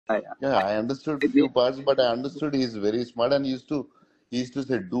Yeah, I understood few parts, but I understood he's very smart, and he used to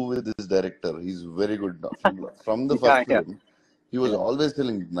say, "Do with this director. He's very good." From the first Yeah. film, he was always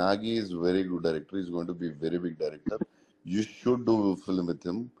telling Nagi is very good director. He's going to be very big director. You should do a film with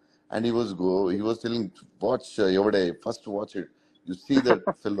him. And he was telling, watch every day. First watch it. You see that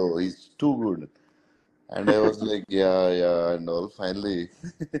fellow. He's too good. And I was like, yeah, and all. Finally,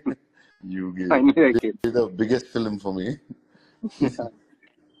 you Finally I came. gave the biggest film for me.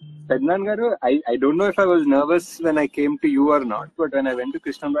 Pednan garu, I don't know if I was nervous when I came to you or not, but when I went to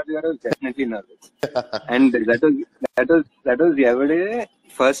Krishnamurti garu, I was definitely nervous. And that was everyday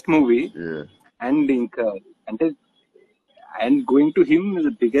first movie. Yeah. And and going to him is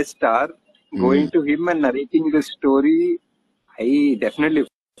the biggest star. Going to him and narrating the story, I definitely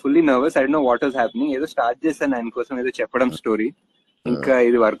fully nervous. I don't know what was happening. ఏదో start చేశాను ఆయన కోసం ఏదో చెప్పడం story. ఇంకా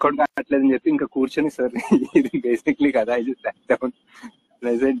ఇది work out కావట్లేదని చెప్పి ఇంకా కూర్చొని సార్ ఇది బేసిక్లీ కదా I just sat down.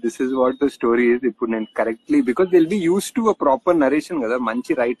 I said, this is what the story is. ఇప్పుడు నేను correctly because they'll be used to a proper narration కదా,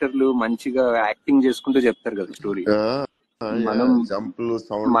 మంచి రైటర్లు మంచిగా యాక్టింగ్ చేసుకుంటూ చెప్తారు కదా స్టోరీ. మనం జంప్లు,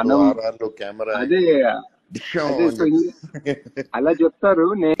 సౌండ్, ఆర్ఆర్లు, కెమెరా, అదే అలా చెప్తారు.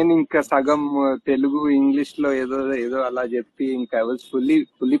 నేను ఇంకా సగం తెలుగు ఇంగ్లీష్ లో ఏదో ఏదో అలా చెప్పి ఇంకా ఐ వాజ్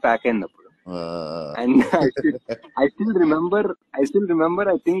ఫుల్లీ ప్యాక్ అయింది అప్పుడు. And I still remember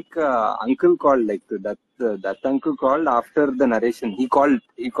I think uncle called, like that uncle called after the narration. He called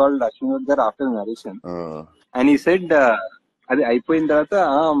Ashwin after the narration. And he said అది అయిపోయిన తర్వాత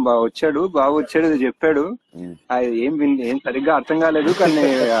బాబు వచ్చాడు చెప్పాడు, ఏం సరిగ్గా అర్థం కాలేదు కానీ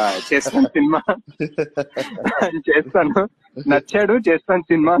చేస్తాను సినిమా చేస్తాను, నచ్చాడు చేస్తాను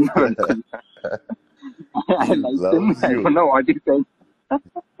సినిమా అన్నాడు. I don't know what he said.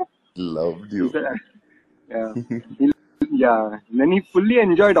 Loved you. Yeah. Then he fully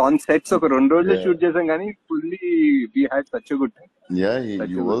enjoyed on sets. ఒక 2 రోజులు షూట్ చేసాం కానీ fully we had such a good time. Yeah, he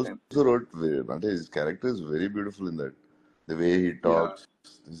also wrote, his character is very beautiful in that. The way he talks,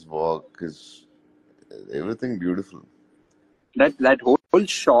 his walk, his everything beautiful. That whole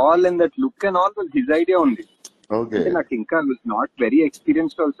shawl and that look and all was his idea only. Okay. నాకు ఇంకా not very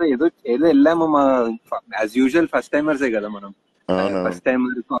experienced also. ఏదో వెళ్ళాము as usual first టైమర్సే కదా మనం. First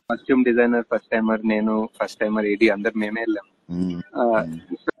timer costume designer, first timer నేను, first timer AD, అందరు మేమే వెళ్ళాం.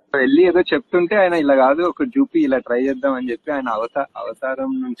 వెళ్ళి ఏదో చెప్తుంటే ఆయన ఇలా కాదు ఒక చూపి ఇలా ట్రై చేద్దాం అని చెప్పి ఆయన అవతారం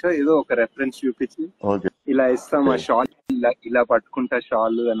నుంచో ఏదో ఒక రెఫరెన్స్ చూపించి ఇలా ఇస్తాం ఆ షాల్ ఇలా పట్టుకుంటా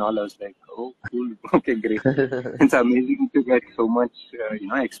shawl and all. Was like oh cool, okay great, it's amazing to get so much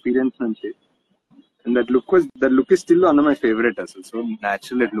experience నుంచి. And that look is still one of my favorite as well. So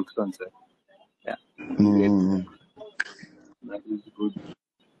natural it looks on, sir. Yeah. That is good.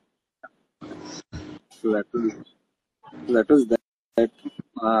 So that was that.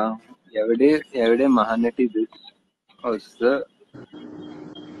 Everyday Mahanati this was the.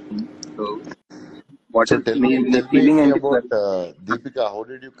 So what is tell me about Deepika. How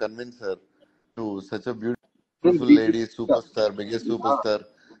did you convince her to such a beautiful lady, superstar, biggest superstar?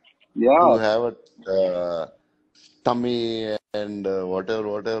 Yeah. To have a tummy and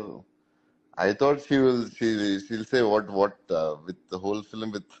whatever. I thought she'll say what with the whole film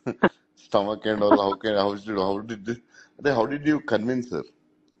with stomach and all. How did you convince her?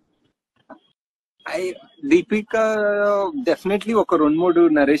 Deepika definitely oka 2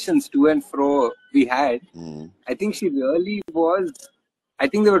 narrations to and fro we had. I think she really was. I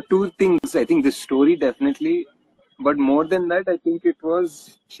think there were 2 things. I think the story definitely. But more than that, I think it was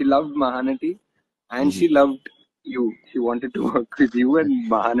she loved Mahanati and she loved you. She wanted to work with you and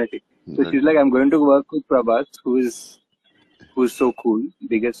Mahanati. So she's like, I'm going to work with Prabhas, who's so cool,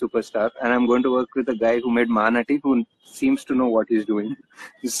 biggest superstar, and I'm going to work with a guy who made Mahanati, who seems to know what he's doing.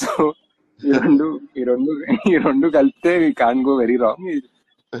 So you don't do kalpte, we can't go very wrong.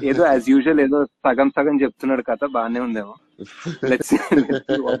 ఏదో as usual ఏదో సగం చెప్తున్నాడు కథ బానే ఉందేమో. Let's see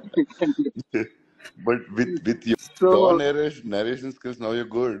what we can do. But with your narration skills now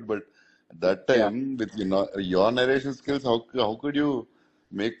you're good. But at that time with your narration skills, how could you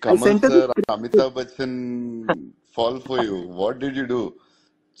make Kamal sir, Amitabh Bachchan fall for you? What did you do?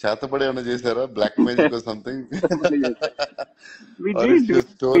 Chatapade ana chesara, black magic or something? We did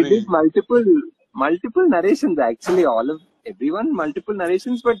multiple narrations actually. Everyone multiple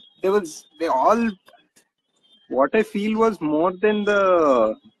narrations, but they all. What I feel was more than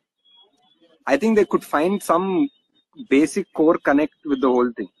I think they could find some basic core connect with the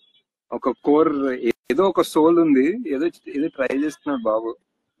whole thing. ఒక core ఏదో ఒక soul ఉంది, ఏదో try చేస్తున్నాడు బాబు,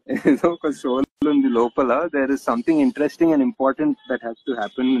 ఏదో ఒక soul ఉంది లోపల. There is something interesting and important that has to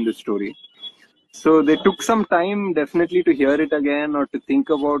happen in the story. So they took some time definitely to hear it again or to think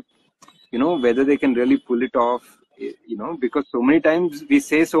about whether they can really pull it off. because so many times we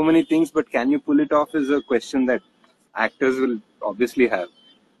say so many things, but can you pull it off is a question that actors will obviously have.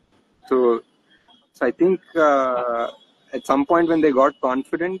 So I think at some point when they got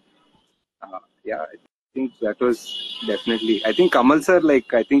confident, I think that was definitely. I think Kamal sir,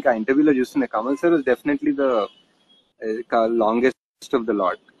 I think I interviewed just in Kamal sir was definitely the longest of the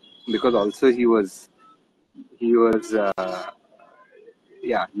lot, because also he was he was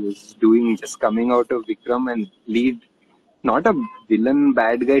doing, just coming out of Vikram and lead, not a villain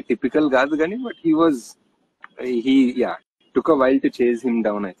bad guy typical Gazgani, but he took a while to chase him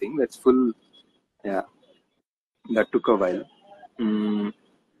down. I think that's full. Yeah, that took a while.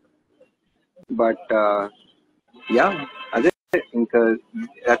 But I think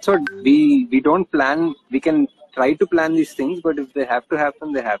that's what we don't plan. We can try to plan these things, but if they have to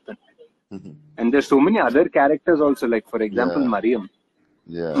happen, they happen. And there's so many other characters also, like for example, Mariam.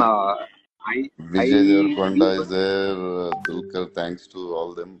 Yeah. Vijay Devarakonda is there. Dulkar, thanks to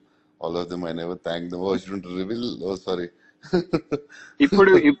all of them. I never thanked them. Oh, I shouldn't reveal. Oh, sorry.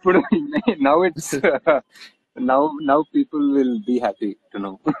 Now it's now people will be happy to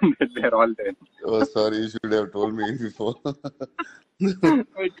know that they're all there. Oh, sorry, you should have told me before.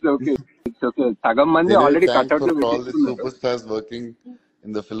 It's okay. It's okay. Sagam Mandi Anyway, already cut thanks out for the all the superstars working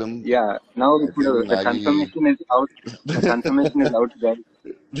in the film. Yeah, now I think the confirmation is out. The confirmation is out there.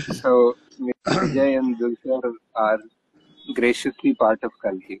 So Vijay and Dulkar are graciously part of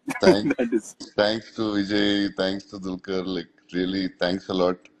Kalki. Thanks to Vijay, thanks to Dulkar. Like, really, thanks a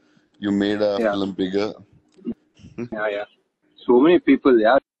lot. You made a film bigger. Yeah. So many people,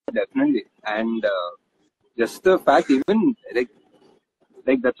 definitely. And just the fact, even like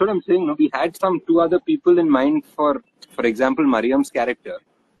that's what I'm saying. No, we had some two other people in mind for example, Mariam's character,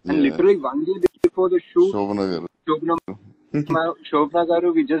 and literally 1 day before the shoot, Shobna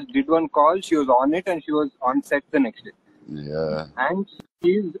Garu, we just did one call. She was on it, and she was on set the next day. Yeah. And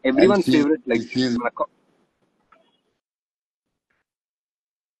she's everyone's favorite. Like, if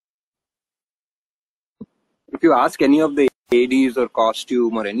you ask any of the ADs or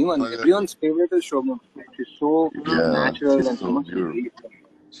costume or anyone, everyone's favorite is Shobna. She's so natural and so beautiful.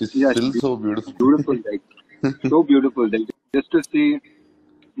 She's still so beautiful. Beautiful, like so beautiful. Like, just to see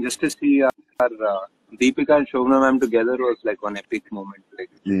our Deepika and Shobna ma'am together was like one epic moment. Like,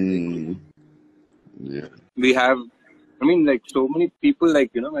 we have, I mean, like so many people,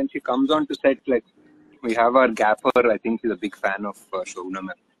 like, when she comes on to set, like we have our gaffer. I think he's a big fan of Shobna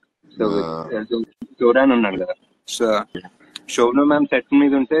ma'am. So Shobna ma'am set me,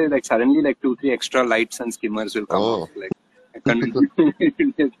 like suddenly like 2-3 extra lights and skimmers will come off. Like,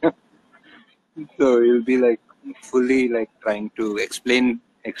 so you'll be like fully like trying to explain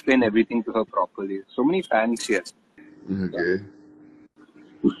everything to her properly. So many fans here. Okay.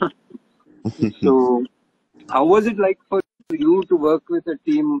 So how was it like for you to work with a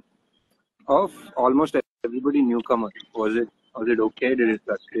team of almost everybody newcomer? Was it okay? Did it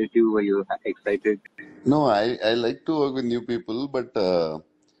frustrate you? Were you excited? No, I like to work with new people, but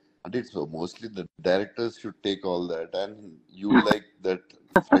it's mostly the directors should take all that, and you like that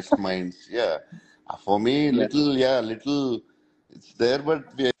fresh minds. Yeah, for me, little, it's there, but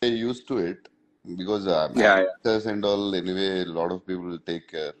we are used to it because actors and all. Anyway, a lot of people will take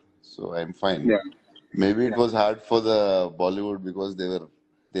care, so I'm fine. Yeah. Maybe it was hard for the Bollywood because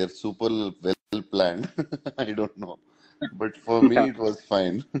they're super well planned. I don't know, but for me it was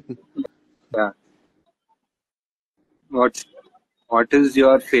fine. Yeah. What is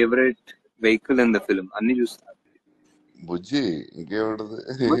your favorite vehicle in the film? Anni just Bujji,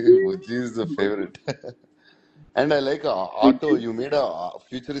 Bujji is the favorite. And I like auto. You made a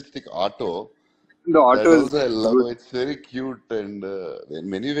futuristic auto. The auto That is also I love. good. It's very cute and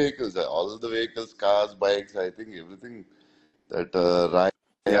many vehicles, all the vehicles, cars, bikes. I think everything that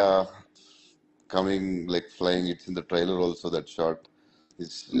Raya coming like flying. It's in the trailer also. That shot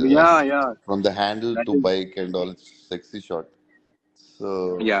is from the handle to bike and all. It's sexy shot.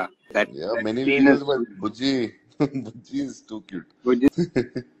 So that many scene vehicles, is but Bujji, Bujji is too cute. Bujji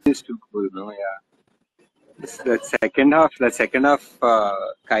is too cool, no? Yeah. That second half,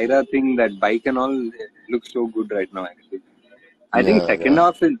 Kaira thing, that bike and all, looks so good right now. Actually, I think second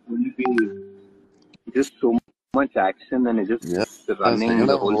half is going to be just so much action and it's just running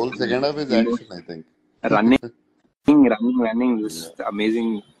the whole. Second half is action, I think. running, just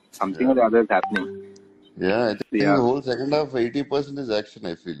amazing. Something or the other is happening. Yeah, I think the whole second half, 80% is action,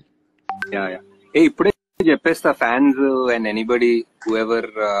 I feel. Yeah. Hey, ipude cheppesta fans and anybody, whoever,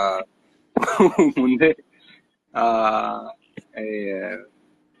 munde,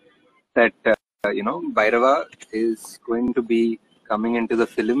 that Bhairava is going to be coming into the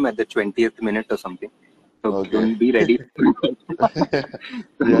film at the 20th minute or something. So Okay. don't be ready.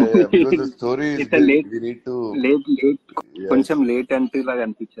 Yeah, because the story is It's a big. late, We need to. Yes. కొంచెం late entry లాగా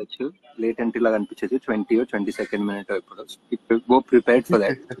అనిపించవచ్చు. 20 or 22nd minute ఇప్పుడు. Go prepared for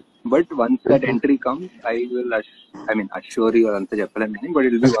that. But once that entry comes, I will, assure you అంతా చెప్పలేను కానీ, but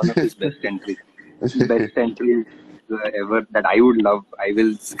it will be one of his best entries. Best entries ever that I would love. I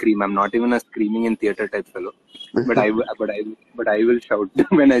will scream. I'm not even a screaming in theater type fellow, but I will shout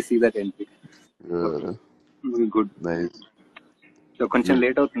when I see that entry. Good. Nice. So కొంచెం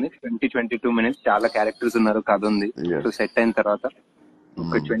late అవుతుంది. 20-22 minutes. చాలా characters ఉన్నారు, కథ ఉంది. Yes. So set అయిన తర్వాత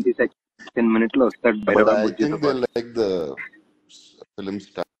ఒక 22nd minute లో వస్తాడు But Bhairava I బుజ్జితో think they పాటు. like the film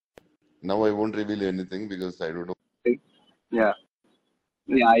style. Now I won't reveal anything because I don't know.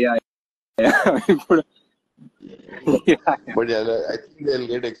 Yeah yeah ఇప్పుడు But yeah, I think they'll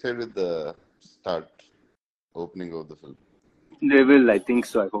get excited with the opening of the film. they will, I think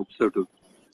so, I hope so too.